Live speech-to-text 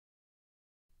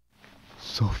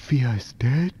Sophia is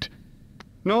dead?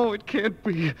 No, it can't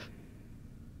be.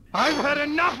 I've had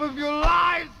enough of your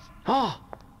lies! Oh!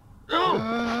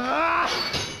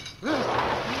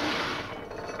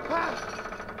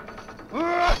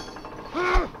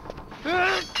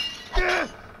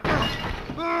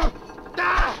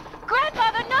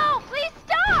 Grandfather, no! Please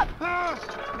stop!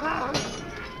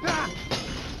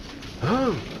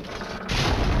 Oh!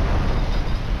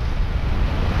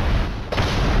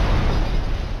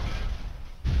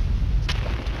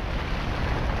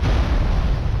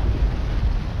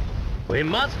 We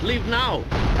must leave now.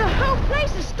 The whole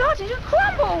place is starting to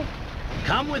crumble!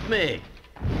 Come with me.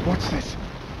 What's this?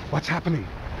 What's happening?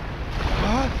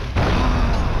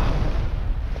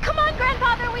 Come on,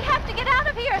 Grandfather, we have to get out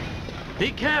of here!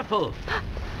 Be careful.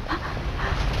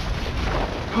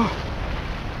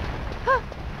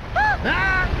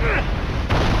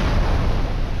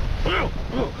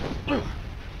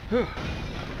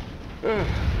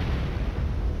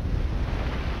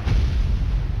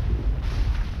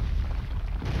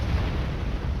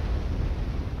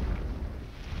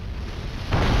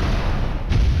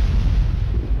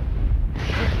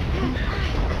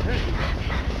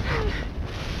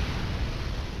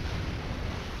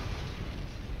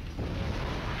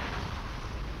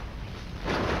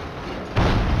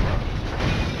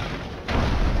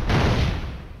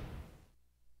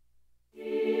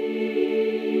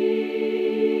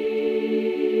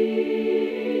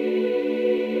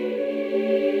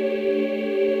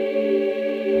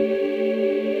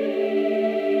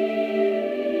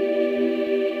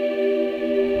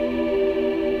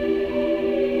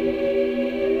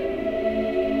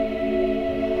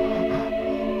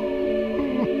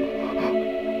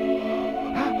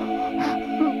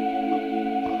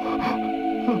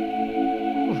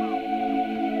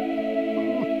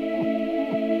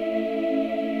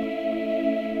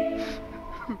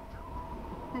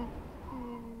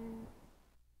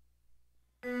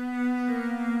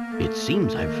 It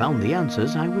seems I've found the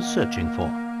answers I was searching for.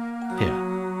 Here,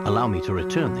 allow me to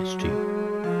return this to you.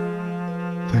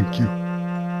 Thank you.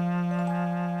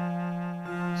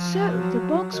 So, the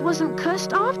box wasn't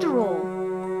cursed after all.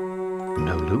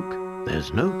 No, Luke,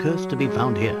 there's no curse to be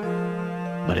found here.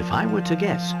 But if I were to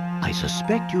guess, I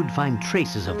suspect you'd find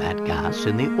traces of that gas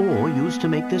in the ore used to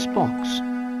make this box.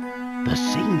 The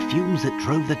same fumes that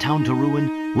drove the town to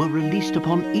ruin were released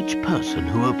upon each person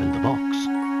who opened the box.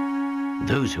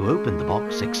 Those who opened the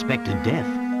box expected death,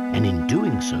 and in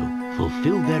doing so,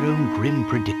 fulfilled their own grim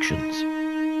predictions.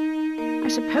 I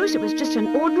suppose it was just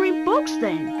an ordinary box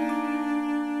then.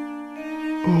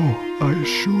 Oh, I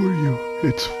assure you,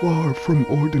 it's far from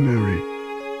ordinary.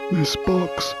 This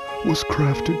box was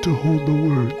crafted to hold the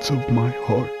words of my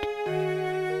heart.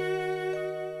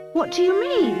 What do you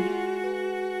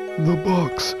mean? The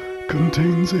box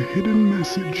contains a hidden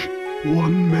message,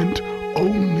 one meant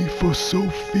only for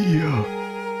Sophia.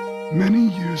 Many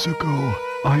years ago,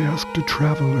 I asked a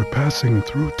traveler passing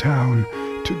through town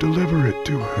to deliver it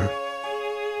to her.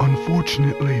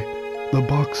 Unfortunately, the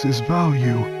box's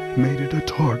value made it a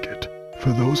target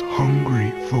for those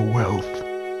hungry for wealth.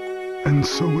 And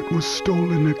so it was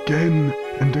stolen again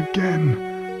and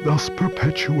again, thus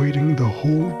perpetuating the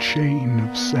whole chain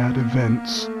of sad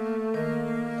events.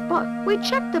 But we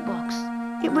checked the box.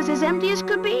 It was as empty as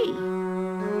could be.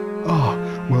 Ah,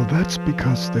 well that's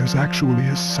because there's actually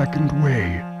a second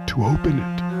way to open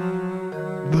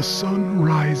it. The sun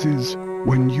rises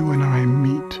when you and I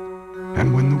meet,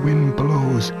 and when the wind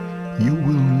blows, you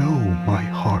will know my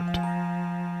heart.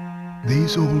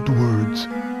 These old words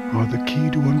are the key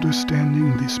to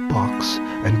understanding this box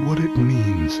and what it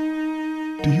means.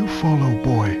 Do you follow,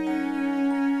 boy?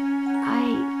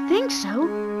 I think so.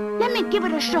 Let me give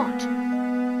it a shot.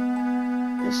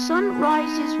 The sun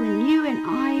rises when you and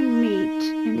I meet,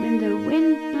 and when the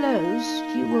wind blows,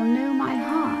 you will know my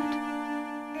heart.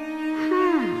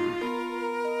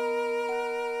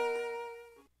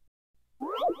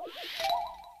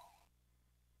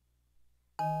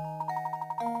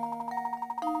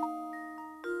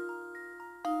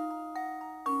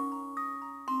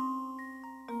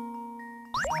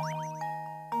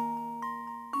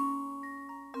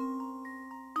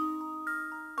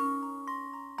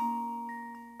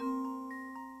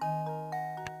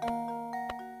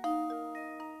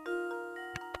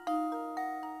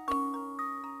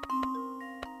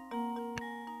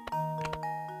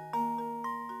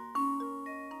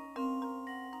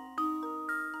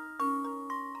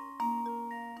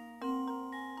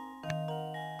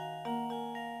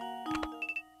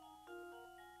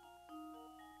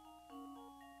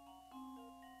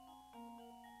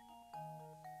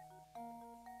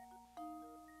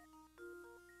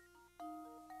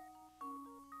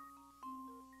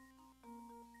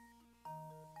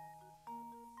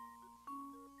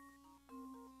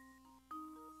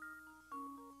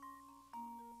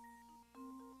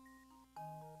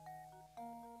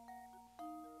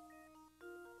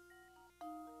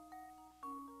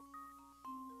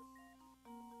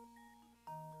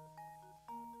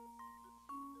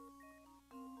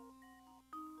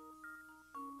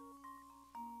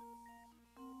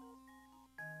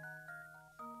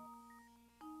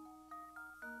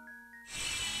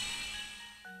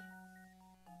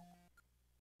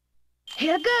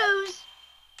 Here goes.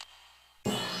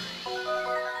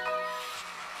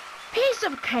 Piece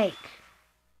of cake.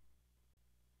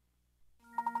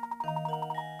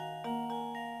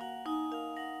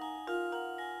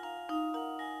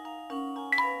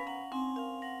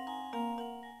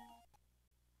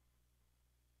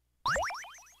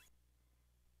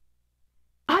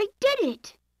 I did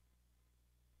it.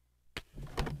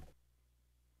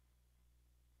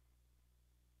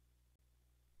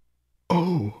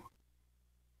 Oh,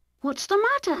 What's the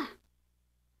matter?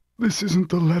 this isn't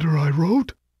the letter I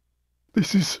wrote.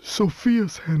 This is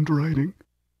Sophia's handwriting.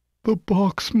 The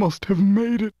box must have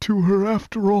made it to her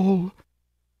after all.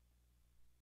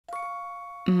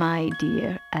 My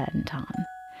dear Anton,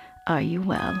 are you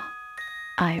well?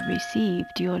 I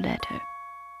received your letter.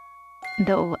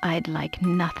 Though I'd like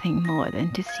nothing more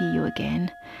than to see you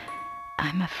again,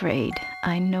 I'm afraid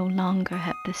I no longer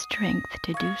have the strength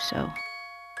to do so.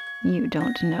 You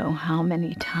don't know how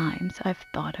many times I've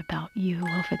thought about you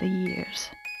over the years.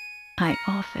 I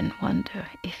often wonder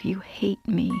if you hate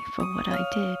me for what I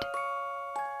did.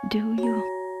 Do you?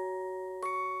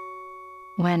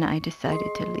 When I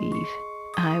decided to leave,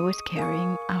 I was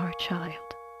carrying our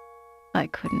child. I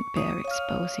couldn't bear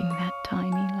exposing that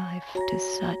tiny life to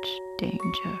such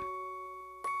danger.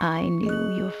 I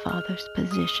knew your father's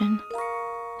position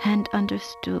and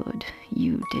understood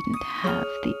you didn't have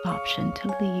the option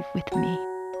to leave with me.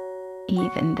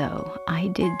 Even though I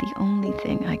did the only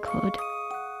thing I could,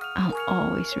 I'll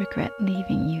always regret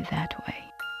leaving you that way.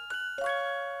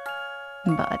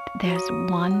 But there's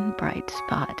one bright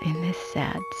spot in this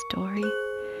sad story,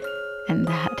 and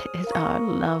that is our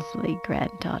lovely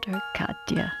granddaughter,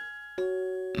 Katya.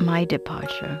 My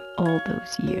departure all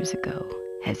those years ago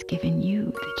has given you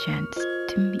the chance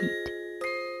to meet.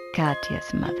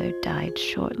 Katya's mother died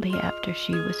shortly after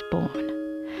she was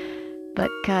born, but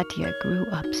Katya grew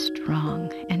up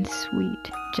strong and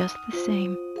sweet just the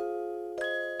same.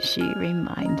 She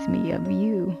reminds me of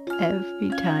you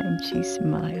every time she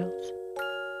smiles.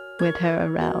 With her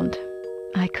around,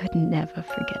 I could never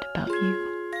forget about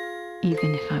you,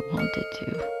 even if I wanted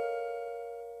to.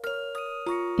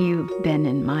 You've been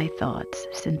in my thoughts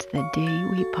since the day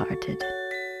we parted.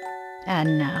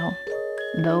 And now,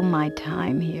 though my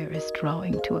time here is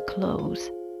drawing to a close,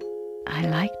 I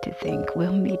like to think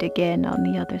we'll meet again on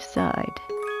the other side.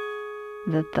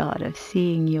 The thought of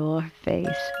seeing your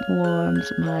face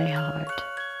warms my heart.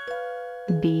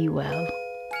 Be well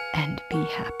and be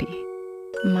happy,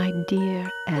 my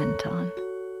dear Anton.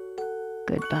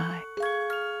 Goodbye.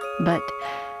 But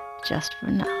just for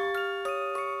now,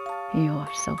 your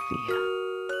Sophia.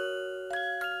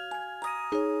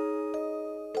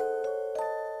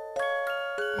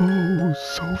 Oh,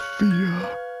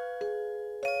 Sophia.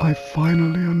 I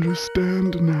finally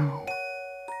understand now.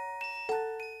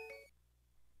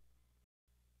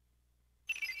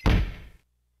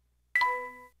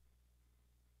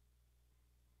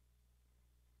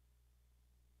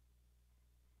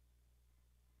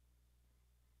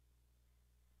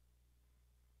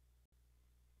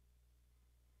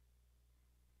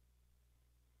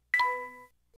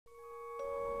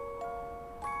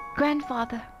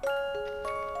 Grandfather.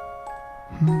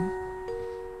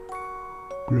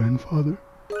 Grandfather?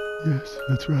 Yes,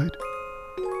 that's right.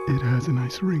 It has a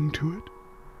nice ring to it.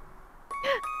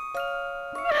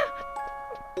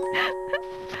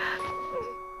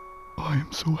 I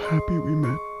am so happy we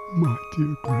met, my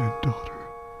dear granddaughter.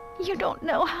 You don't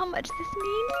know how much this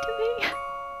means to me.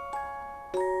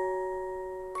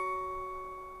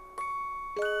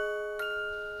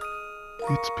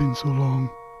 It's been so long,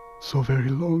 so very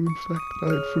long in fact, that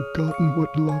I had forgotten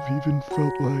what love even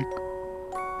felt like.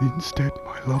 Instead,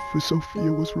 my love for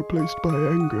Sophia was replaced by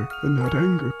anger, and that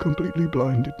anger completely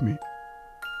blinded me.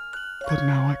 But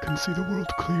now I can see the world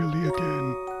clearly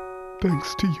again,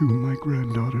 thanks to you, my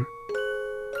granddaughter.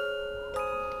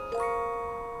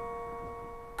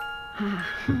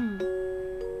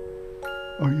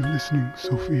 Are you listening,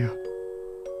 Sophia?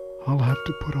 I'll have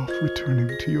to put off returning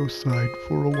to your side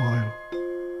for a while.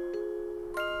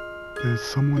 There's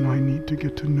someone I need to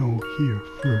get to know here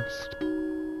first.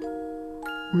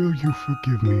 Will you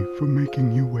forgive me for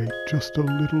making you wait just a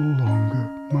little longer,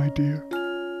 my dear?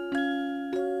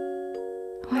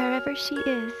 Wherever she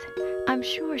is, I'm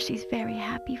sure she's very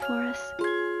happy for us.